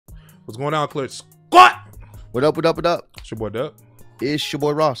What's going on, Clutch Squad? What up, what up, what up? It's your boy Dub. It's your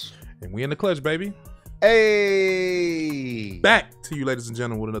boy Ross. And we in the clutch, baby. Hey! Back to you, ladies and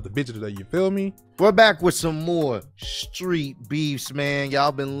gentlemen, with another video today. You feel me? We're back with some more street beefs, man.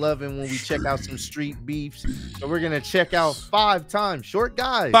 Y'all been loving when we check out some street beefs. So we're going to check out 5 times. Short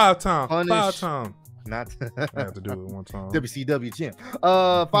guys. 5 times. Punish. 5 times. Not I have to do it one time. WCW champ.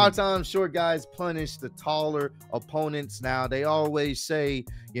 5 times short guys punish the taller opponents. Now they always say,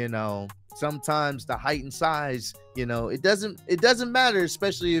 you know, sometimes the height and size, you know, it doesn't matter,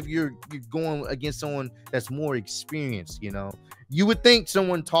 especially if you're going against someone that's more experienced. You know, you would think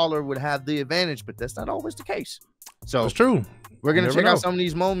someone taller would have the advantage, but that's not always the case. So it's true. We're gonna check out some of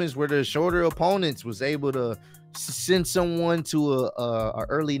these moments where the shorter opponents was able to send someone to a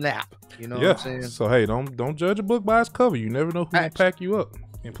early nap. You know what I'm saying? So hey, don't judge a book by its cover. You never know who will pack you up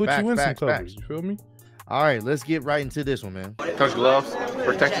and put you in some covers. You feel me? All right, let's get right into this one, man. Touch gloves.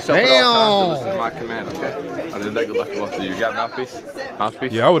 Protect yourself at all times. This is my command, okay? I did that good luck both of you. You got mouthpiece?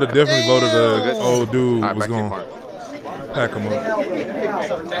 Mouthpiece? Yeah, I would have definitely voted the old dude was going to pack him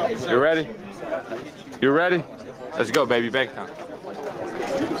up. You ready? You ready? Let's go, baby. Bank time.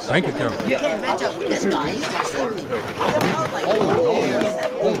 Bank account.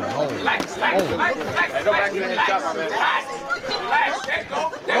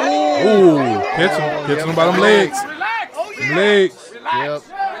 Ooh, catch him by them legs. Legs.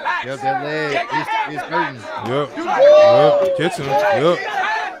 Yep, that leg is hurting. Yep, catching him. Yep.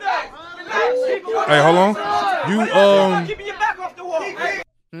 Hey, hold on.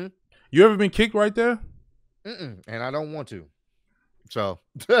 You ever been kicked right there? And I don't want to. So,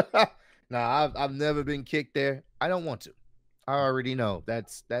 nah, I've never been kicked there. I don't want to. I already know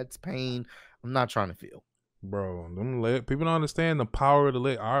that's pain. I'm not trying to feel. Bro, them people don't understand the power of the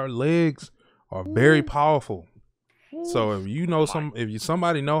leg. Our legs are very powerful. So if you know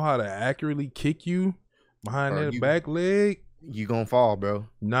somebody know how to accurately kick you behind that back leg, you gonna fall, bro.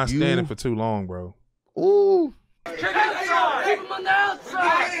 Not standing for too long, bro. Ooh. Keep him on the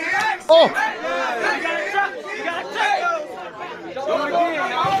outside. Oh.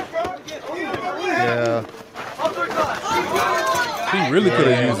 Yeah. He really could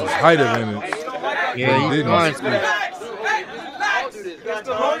have used his height advantage. Yeah, he didn't.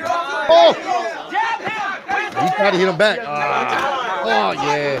 Oh! He tried to hit him back. Oh,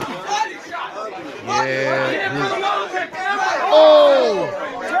 yeah. Yeah. Oh!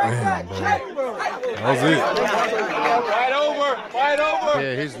 Damn, bro. That was it. Wide over.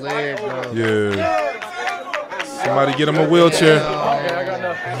 Yeah, his leg, bro. Yeah. Somebody get him a wheelchair.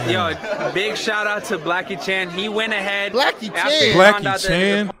 Yo, big shout out to Blackie Chan. He went ahead. Blackie Chan. Blackie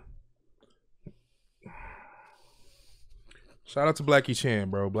Chan. Shout out to Blackie Chan,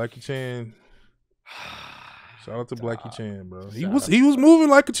 bro. Blackie Chan. Shout out to Blackie Chan, bro. He was moving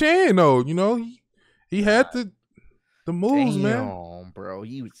like a Chan, though. You know, he had the moves, man. Bro,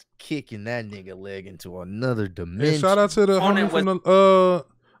 he was kicking that nigga leg into another dimension. And shout out to the homie from the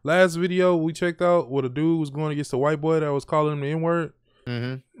last video we checked out where the dude was going against the white boy that was calling him the N-word.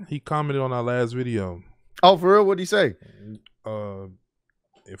 He commented on our last video. Oh, for real? What'd he say?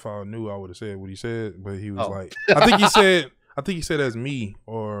 If I knew, I would have said what he said, but he was like, I think he said as me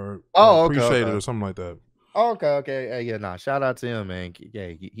or appreciate it or something like that. Oh, okay. Hey, yeah, nah. Shout out to him, man. Yeah,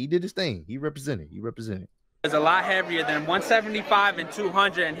 he did his thing. He represented. Was a lot heavier than 175 and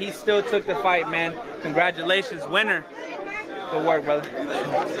 200, and he still took the fight, man. Congratulations, winner. Good work, brother.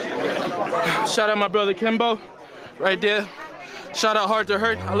 Shout out my brother Kimbo, right there. Shout out Hard to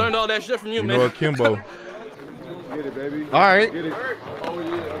Hurt. I learned all that shit from you, man. You know what, Kimbo? Get it, baby. All right. Get it. Oh,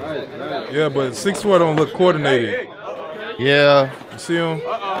 yeah. Yeah, but 6'4" don't look coordinated. Yeah. You see him?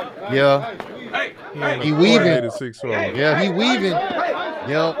 Yeah. He weaving. 6'4". Yeah, he weaving.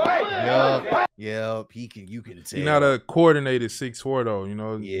 Yep. You can tell. He's not a coordinated 6'4" though. You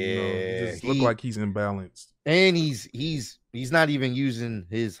know. Yeah. He just look like he's imbalanced. And he's not even using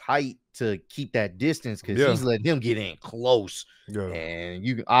his height to keep that distance because he's letting him get in close. Yeah. And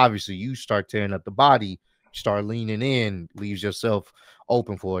you start tearing up the body, start leaning in, leaves yourself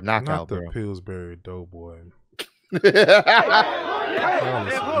open for a knockout. Not the Pillsbury Doughboy. Yep.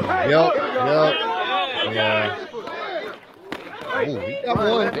 Yeah. Oh, he got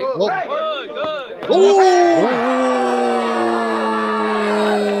one. Oh.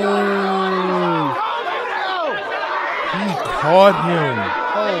 He caught him.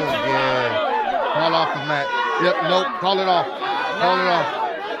 Oh, yeah. Call off the mat. Yep, nope. Call it off.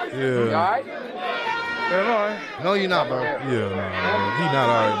 Yeah. No, you're not, bro. Yeah, he not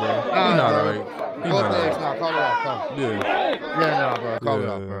all right, bro. He not all right. Both legs, call it off. Yeah. Yeah, no, bro. Call it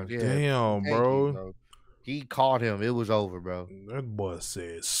off, bro. Yeah. Damn, bro. He caught him. It was over, bro. That boy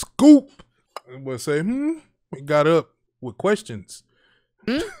said, "Scoop." That boy said, He got up with questions.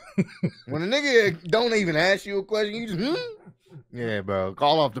 When a nigga don't even ask you a question, you just Yeah, bro.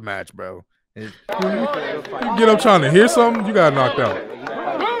 Call off the match, bro. You get up trying to hear something, you got knocked out.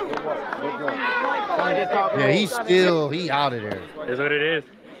 Yeah, he out of there. That's what it is.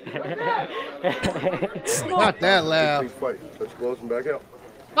 Not that loud. Let's close him back out.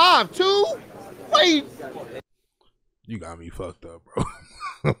 5-2? Wait. You got me fucked up, bro.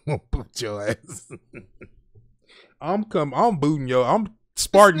 I'm gonna boot your ass. I'm booting yo. I'm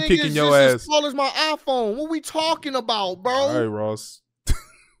Spartan kicking your ass. As tall as my iPhone. What we talking about, bro? All right, Ross.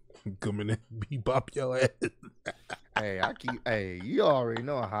 Coming in, bebop your ass. Hey, you already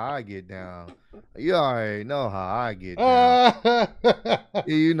know how I get down. You already know how I get down.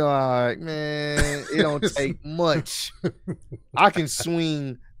 You know how, man, it don't take much. I can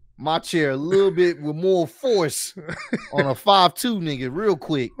swing my chair a little bit with more force on a 5'2" nigga real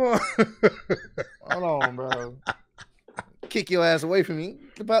quick. Hold on, bro. Kick your ass away from me.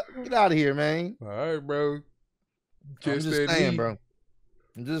 Get out of here, man. All right, bro. I'm just saying, bro.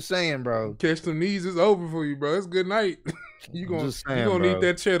 I'm just saying, bro. Catch them knees, it's over for you, bro. It's good night. you gonna need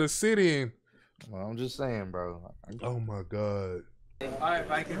that chair to sit in. Well, I'm just saying, bro. Oh my God. All right,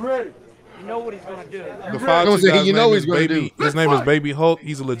 Vikings. Ready. You know what he's gonna do. The 5'2" guy's name is Baby. His name is Baby Hulk.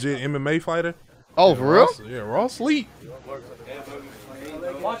 He's a legit MMA fighter. Oh, for real? Yeah, Ross sleep.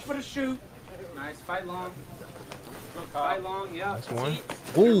 Watch for the shoot. Nice, fight long. Fight long, yeah. That's one.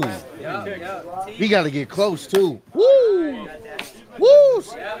 Ooh. Yeah. He got to get close, too. Woo! Woo!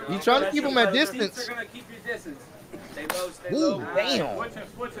 You trying to keep him at distance. They're gonna keep your distance. Stay low, stay Ooh, low. damn.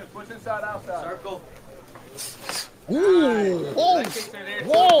 Switch inside, outside. Circle. Ooh! Oh!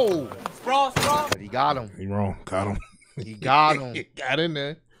 Whoa! Sprawl. But he got him. He wrong. Got him. He got him. Got in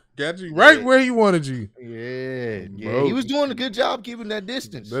there. Got you right where he wanted you. Yeah. Bro. He was doing a good job keeping that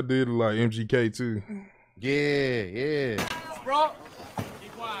distance. That did look like MGK too. Yeah. Sprawl.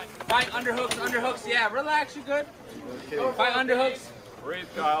 Fight underhooks. Yeah, relax, you good. Fight underhooks. Breathe,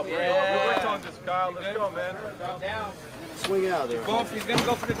 Kyle. Breathe. Yeah. We're on this, Kyle. Let's go, man. Drop down. Swing out there. He's gonna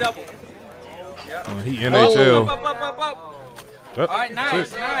go for the double. He NHL. Up. Yep. All right,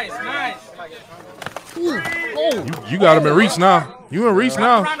 nice. Oh. You got him in reach now. You in reach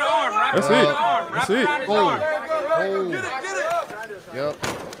now. Around the arm, right? That's around it. the arm, That's wrap it. around his arm. Yep.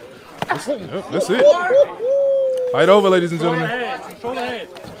 Yep, that's it. Fight over, ladies and gentlemen. Control the head.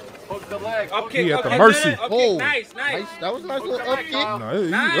 Hook the leg. Up kick, He at up the kick, mercy. up Oh. kick, nice. That was a nice little up kick. No, he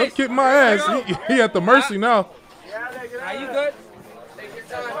Nice. up kicked my ass. He at the mercy now. Now you good? Take your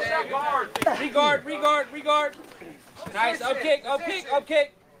time, Dave. Regard. Nice, up kick. Yeah.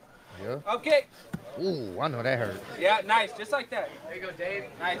 Up kick. Ooh, I know that hurt. Yeah, nice, just like that. There you go, Dave.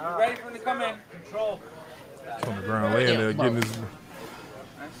 Nice, you ready for him to come in. Control. He's on the ground laying there getting his.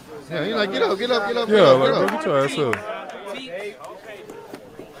 Yeah, he's like, get up. Yeah, like, bro, get your ass up.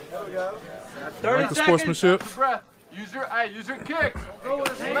 Like the sportsmanship. Use your kicks. Go with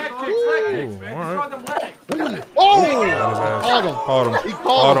his leg Ooh, kicks. all right. Oh! Caught him. He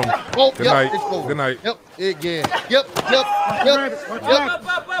caught him. Oh, Good yep, night. it's over. Good night. Yep, again. Yep.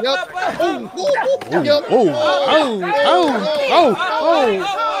 Oh. Hey,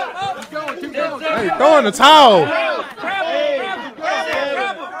 throwing the towel.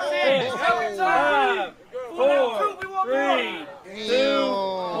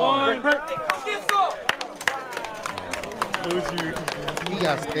 He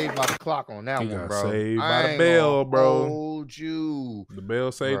got saved by the clock on that He one, got bro. saved by I the ain't bell, gonna bro. Hold you. The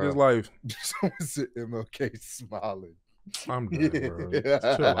bell saved Bro. his life. Someone said MLK smiling. I'm done, bro.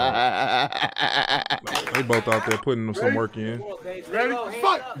 Chill out. They both out there putting some work in. Ready?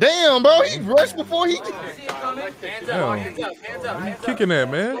 Fuck. Damn, bro. He rushed before he. Damn. You kicking that,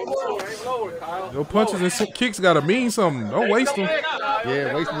 man. Your punches and kicks gotta mean something. Don't waste them.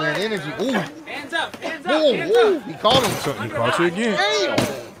 Yeah, wasting that energy. Ooh. Hands up. Ooh. He caught him. So he caught you again.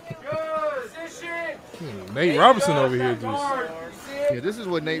 Damn. Nate Robinson over here just. Yeah, this is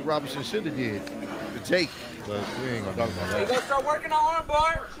what Nate Robinson should have did. The take. But we ain't gonna talk about You that. gotta start working on arm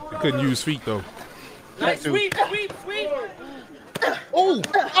bar. He couldn't use feet though. Nice, sweep. Oh!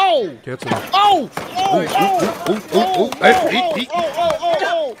 Catch him.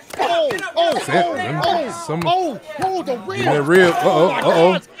 The rib. Getting that rib.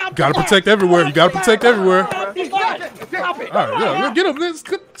 Uh-oh. Gotta protect everywhere. You gotta protect everywhere. All right, yeah, get him.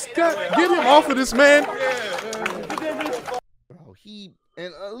 Get him off of this man. Bro,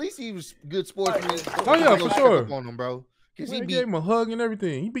 and at least he was good sportsman. Oh, yeah, for sure. On him, bro. Because He gave him a hug and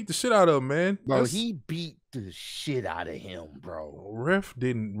everything. He beat the shit out of him, man. Bro, he beat the shit out of him, bro. Ref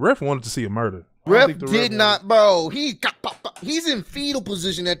wanted to see a murder. Ref did not, bro. He's in fetal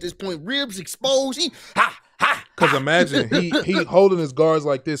position at this point. Ribs exposed. Because imagine he holding his guards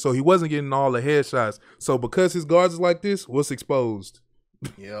like this, so he wasn't getting all the headshots. So because his guards is like this, what's exposed?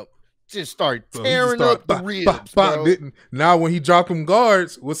 Yep. Just start tearing up the ribs, bro. Now when he dropped them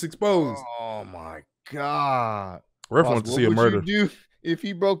guards, what's exposed? Oh my God. Ref wanted to see a murder. What would you do if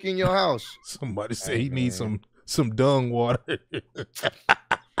he broke in your house? Somebody said he needs some dung water.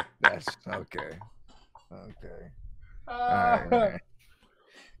 That's okay. Okay. All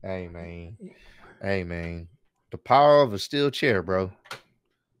right, man. Hey, man. The power of a steel chair, bro.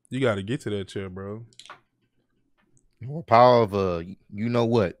 You got to get to that chair, bro. Or power of a you know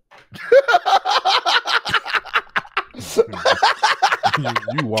what.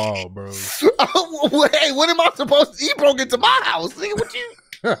 you wild, bro. Hey, what am I supposed to? He broke into my house. Nigga, what you?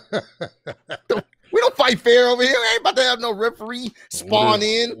 We don't fight fair over here. I ain't about to have no referee spawn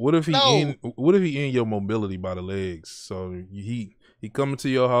in. What if he in your mobility by the legs? So he coming to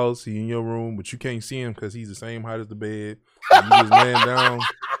your house, he in your room, but you can't see him because he's the same height as the bed. And you just laying down,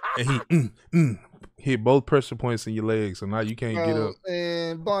 and he hit both pressure points in your legs, so now you can't get up.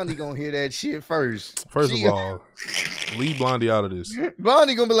 And Blondie gonna hear that shit first. First of all, leave Blondie out of this.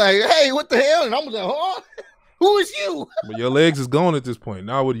 Blondie gonna be like, "Hey, what the hell?" And I'm like, "Huh? Who is you?" But your legs is gone at this point.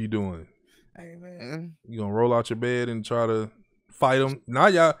 Now what are you doing? Hey man, you gonna roll out your bed and try to fight him? Now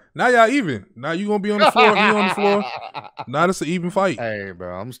y'all even. Now you gonna be on the floor. You on the floor. Now it's an even fight. Hey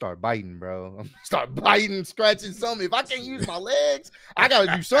bro, I'm gonna start biting, bro. I'm gonna start biting, scratching something. If I can't use my legs, I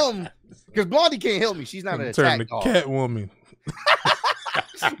gotta do something. Because Blondie can't help me. She's not an attack dog. Cat woman.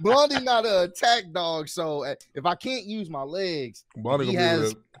 Blondie not an attack dog. So if I can't use my legs, he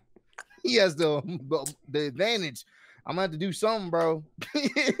has the advantage. I'm gonna have to do something, bro. You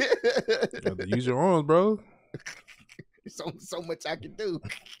have to use your arms, bro. So much I can do.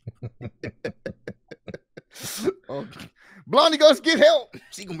 Blondie goes get help.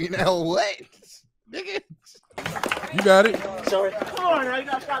 She gonna be in the hell. What? Nigga. You got it. Sorry. Come on, now you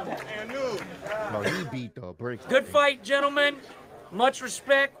gotta stop that. No, he beat the brakes. Good fight, gentlemen. Much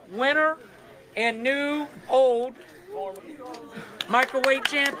respect. Winner and new old microweight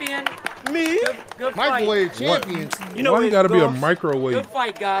champion. Me? Good microweight fight. champion. You know why you gotta be a microweight? Good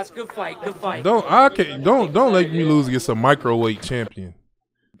fight, guys. Good fight. Good fight. Don't let me lose against a microweight champion.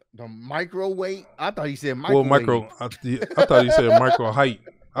 The microweight? I thought he said microweight. Well, I thought he said micro height.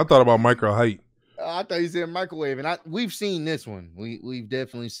 I thought about micro height. I thought he said microwave, and we've seen this one. We've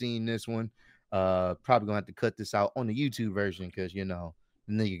definitely seen this one. Probably gonna have to cut this out on the YouTube version because the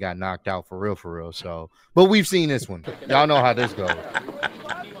nigga got knocked out for real. So, but we've seen this one. Y'all know how this goes.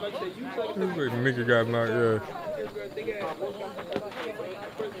 Nigga got knocked. Yeah.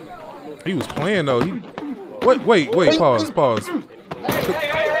 He was playing though. Wait. Pause.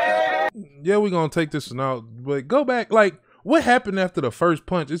 Yeah, we're gonna take this one out, but go back. Like, what happened after the first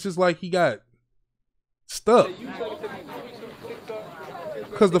punch? It's just like he got stuck.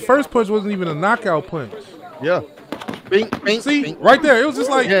 Because the first punch wasn't even a knockout punch. Yeah. Bing, see, bing. Right there. It was just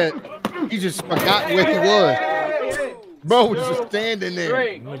like... Yeah, he just forgot where he was. Bro was just standing there.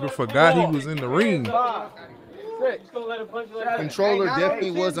 Nigga forgot he was in the ring. Controller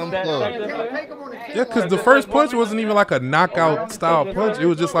definitely was unplugged. Yeah, because the first punch wasn't even like a knockout style punch. It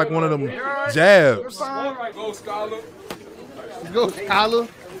was just like one of them jabs. Go, Scholar.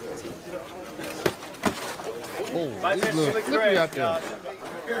 Oh, this is a little slippery out there.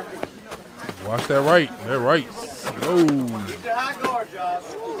 Watch that right. That right. Oh. Keep the high guard, Josh.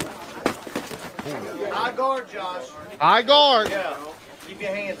 High guard, Josh. High guard. Yeah. Keep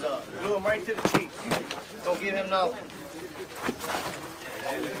your hands up. Glue them right to the cheeks. Don't give him nothing.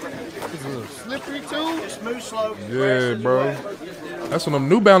 It's a little slippery too. Just move slow. Yeah, bro. That's when them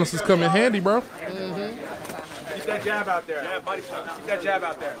New Balances come in handy, bro. Mm-hmm. Keep that jab out there. Yeah, buddy. Keep that jab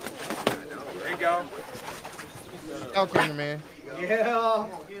out there. There you go. Okay, man. Yeah.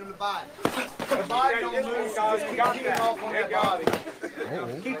 Get him the body. The body don't move, guys. Keep teeing off on that body.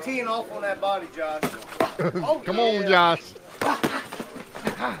 Keep teeing off on that body, Josh. Come on, Josh.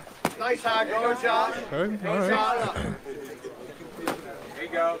 Nice high guard, Josh. Okay, all right. There you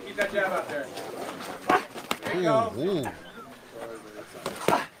go. Keep that jab out there. There you go.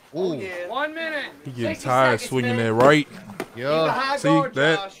 Ooh. Yeah. 1 minute. He getting tired swinging that right. Yeah. See,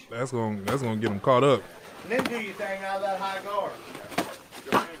 that's gonna get him caught up. And then do your thing out of that high guard.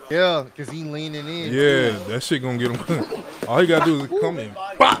 Yeah, because he leaning in. Yeah, that shit gonna get him. All he gotta do is come in.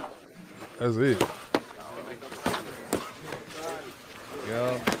 Bop! That's it.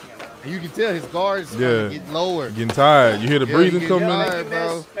 Yeah. And you can tell his guards get lower. Getting tired. You hear the breathing coming in.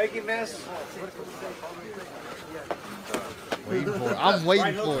 Bro. Take it, miss. Waiting for it. I'm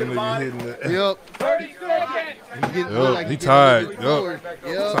waiting for it. Yep. 30 seconds. Like he tired. Yep.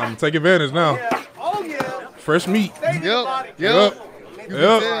 Yep. Time to take advantage now. Oh, yeah. Fresh meat. Yep. Yep. You can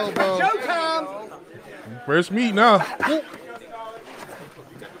Yep. tell, bro. Showtime. Fresh meat now.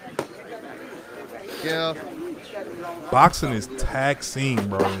 Yeah. Boxing is taxing,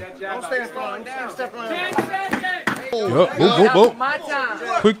 bro. Don't stand strong. Step around. 10 seconds. Yup. Boop, boop, boop. My time.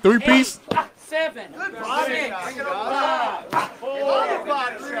 Quick 3-piece. 7, 6, 5, 4,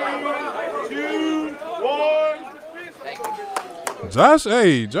 2, 1. Josh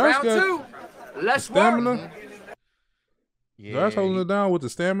round got 2. Let's work. stamina. Yeah. Josh holding it down with the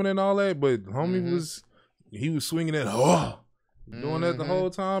stamina and all that, but homie was swinging that. Doing that the whole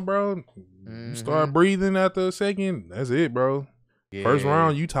time, bro. You start breathing after a second. That's it, bro. Yeah. First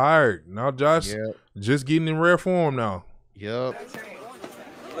round, you tired. Now Josh Yep. just getting in rare form now. Yep.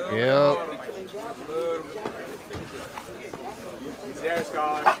 Yep. There's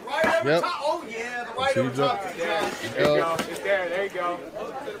God. Yep. Oh, yeah. The right See, over top. Josh. There you go. It's there. There you go.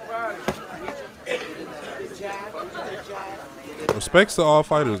 Respects to all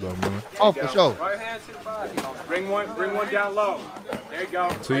fighters, though, man. Oh, for sure. Right hand to the body. Bring one down low. There you go.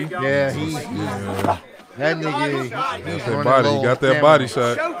 See? There you go. Yeah, that nigga, he's That running body, low he got on that camera. body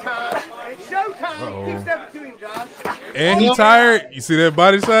shot. Showtime. It's showtime. Uh-oh. Keep stepping to him, Josh. And he tired. You see that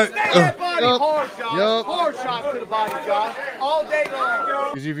body shot? That body Yup. hard shot. Yup. Hard shot to the body, Josh. All day long.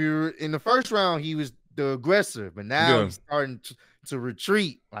 Because if you were in the first round, he was the aggressor, but now Yeah. he's starting to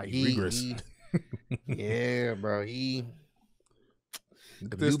retreat. Like Regress. yeah, bro.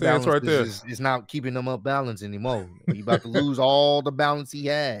 Look at The this New stance right there. Balance is not keeping him up balance anymore. He about to lose all the balance he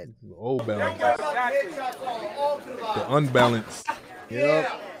had. Old balance. All to the body. The unbalanced.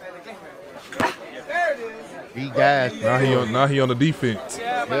 Yep. There it is. He gassed. Now he on the defense.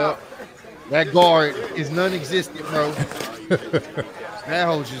 Yep. That guard is non-existent, bro. That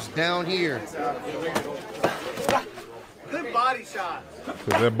hoe's just down here. Good body shot.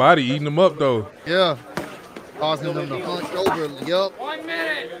 Cause that body eating him up though. Yeah. Causing them to hunch over. Yup. 1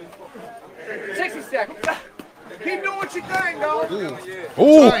 minute. 60 seconds. Keep doing what you're doing, dog.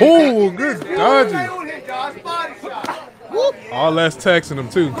 Oh, good Stay dodging. on him, Josh. Body shot. All that's taxing him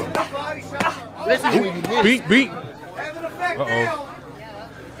too. Body shot. Listen when you miss. Beat. Have an effect Uh-oh.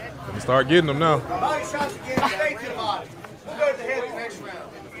 now. He start getting him now. Body shots again. Stay to the body. Let's go to the head the next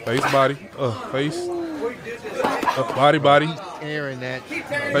round. Face body. Face. We did this. Body. Tearing that.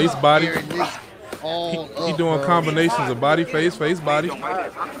 Face body. Tearing this all He up, doing bro. combinations of body, face, body. 30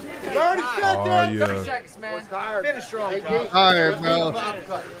 Oh Thirty yeah. seconds, man. Finish strong, Josh. Tired, bro.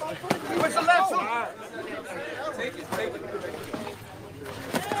 What's the left side?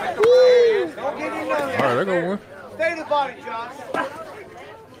 Don't give him none. All right, there go one. Stay to the body, Josh.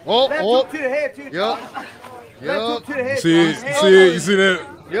 Oh, Left oh. hook to the head, too. Yup. Left hook Yup. to the head. See it? Josh. You see it? You see that?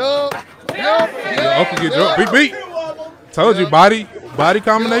 Yup. Yup. Yeah, Uncle get drunk. Beat. Told you, body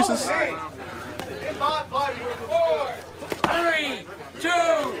combinations. Hey. In my body. 3, 2,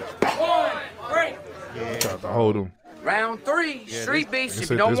 1, break. Got to hold him. Round 3, Street Beast. this If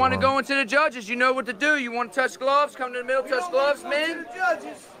you it, don't this want to round. go into the judges, you know what to do. You want to touch gloves, come to the middle, touch gloves, men.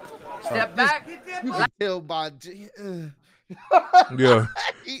 Judges. Step back. You can tell by. Yeah,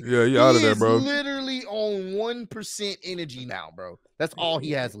 he out of there, bro. He's literally on 1% energy now, bro. That's all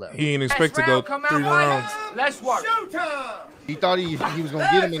he has left. He ain't Next expect to go round, come out 3 right. rounds. Let's work. Showtime. He thought he was gonna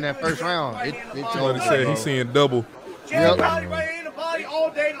get him in that first round. It Somebody said he's seeing double. Jab body right in the body all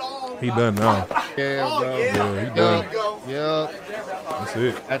day long. He done now. Yeah, Oh, bro. yeah. Yeah, he done. Yeah. That's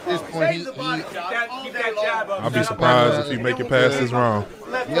it. At this point, Stay he to the body, Josh. All day long. I'll be surprised if he make it past this round.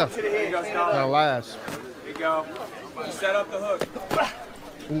 Left yeah. hook to the head. Gonna last. There you go. Set up the hook.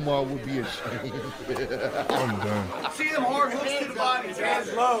 Umar would be ashamed. I'm done. See them hard hooks to the body.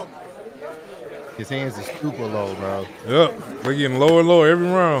 Hands low. His hands is super low, bro. Yep, they're getting lower and lower every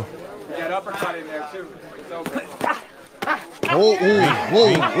round. That uppercut in there too. It's over. Whoa,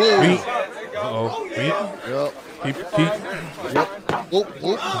 whoa, whoa. Beat. Uh-oh. Beat. Yep. Keep. Yep. Oh,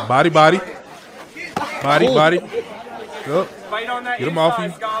 oh. Body. Yep. Fight on that Get him off inside,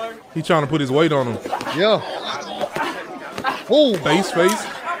 you. Scholar. He trying to put his weight on him. Yeah. Oh, Face.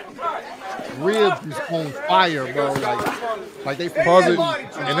 ribs is on fire, bro. Like they Pause it.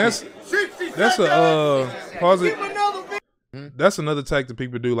 And that's a pause it. That's another tactic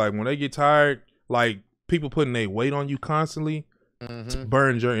people do. Like when they get tired, like people putting their weight on you constantly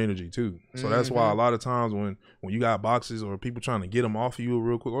burns your energy too. So that's why a lot of times when you got boxes or people trying to get them off you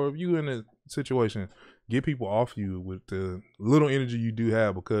real quick, or if you in a situation, get people off you with the little energy you do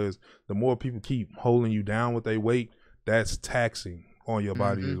have, because the more people keep holding you down with their weight, that's taxing on your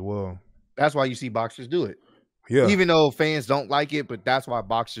body as well. That's why you see boxers do it. Yeah. Even though fans don't like it, but that's why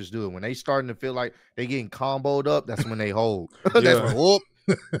boxers do it. When they starting to feel like they getting comboed up, that's when they hold. That's when,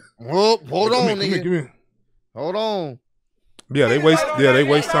 whoop, hold on, nigga. Give me. Hold on. Yeah, they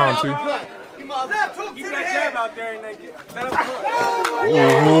waste time too.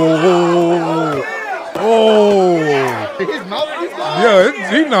 Oh. His mouthpiece. Yeah,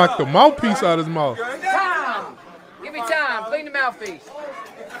 he knocked the mouthpiece out of his mouth. Time. Give me time. Clean the mouthpiece.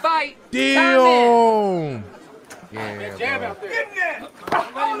 Fight. Damn. Yeah, Jab bro. out there.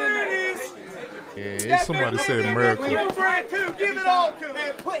 There it is. Yeah, somebody said miracle. Give it all to him.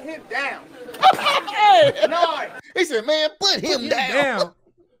 Man, put him down. He said, "Man, put him down."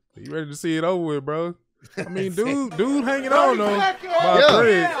 You ready to see it over with, bro? I mean, dude hanging on though by a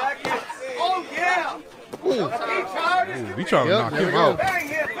thread. Oh yeah. Ooh. He trying to knock him out.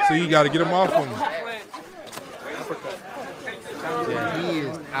 So you got to get him off him. Yeah, he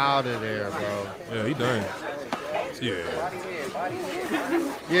is out of there, bro. Yeah, he done. Yeah.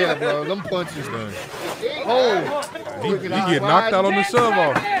 Yeah, bro. Them punches Done. Oh, He get knocked out on the shove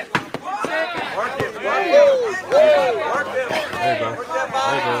off. There you go.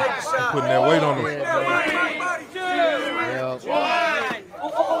 I'm putting that weight on him.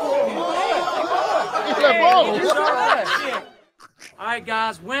 All right,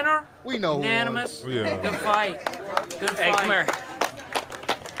 guys. Winner. We know. Unanimous. Yeah. Good fight. Good fight. Hey, come here.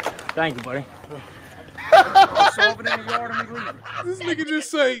 Thank you, buddy. This nigga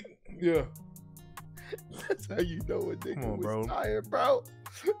just say, yeah. That's how you know a nigga Come on, was bro. tired, bro.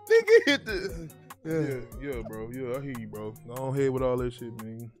 Nigga hit the. Yeah, bro. Yeah, I hear you, bro. Go ahead with all that shit,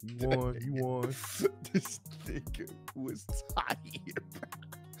 man. You won. This nigga was tired, bro.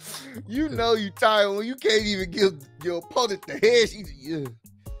 You know you tired when you can't even give your opponent the head.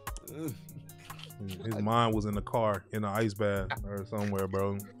 His mind was in the car, in the ice bath or somewhere,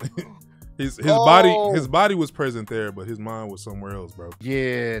 bro. his body was present there, but his mind was somewhere else, bro.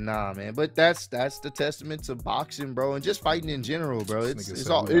 Yeah, nah, man. But that's the testament to boxing, bro, and just fighting in general, bro.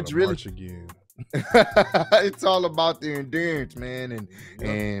 It's really march again. it's all about the endurance, man.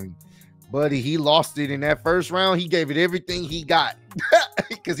 And buddy, he lost it in that first round. He gave it everything he got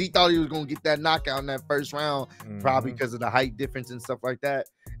because he thought he was gonna get that knockout in that first round, probably because of the height difference and stuff like that.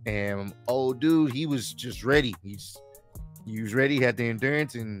 And old dude, he was just ready. He was ready, had the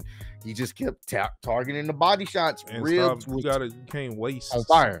endurance, and he just kept targeting the body shots. And You you can't waste on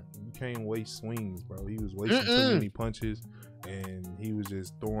fire. You can't waste swings, bro. He was wasting too many punches, and he was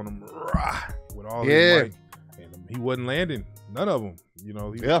just throwing them with all his might, and he wasn't landing none of them. You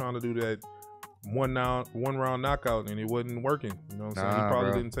know, he was trying to do that one round knockout, and it wasn't working. You know what I'm saying? He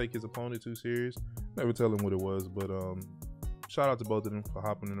probably didn't take his opponent too serious. Never tell him what it was, but shout out to both of them for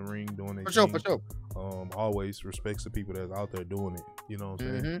hopping in the ring, doing their thing. For sure. Always respects the people that's out there doing it. You know what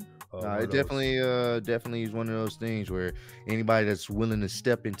I'm saying? It definitely is one of those things where anybody that's willing to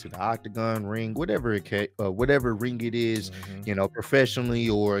step into the octagon ring, whatever ring it is, you know, professionally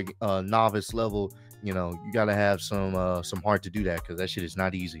or novice level, you know, you gotta have some heart to do that, because that shit is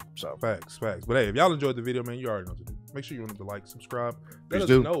not easy. So facts. But hey, if y'all enjoyed the video, man, you already know what to do. Make sure you remember to like, subscribe. Let us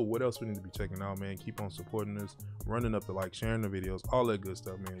know what else we need to be checking out, man. Keep on supporting us, running up the like, sharing the videos, all that good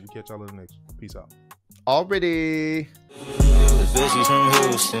stuff, man. We catch y'all in the next one. Peace out. Already. Bitches from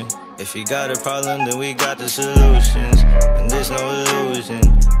Houston. If you got a problem, then we got the solutions. And there's no illusion.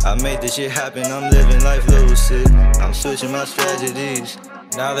 I made this shit happen, I'm living life lucid. I'm switching my strategies.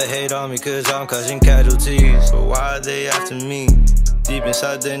 Now they hate on me cause I'm causing casualties. But why are they after me? Deep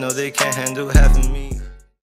inside they know they can't handle half of me.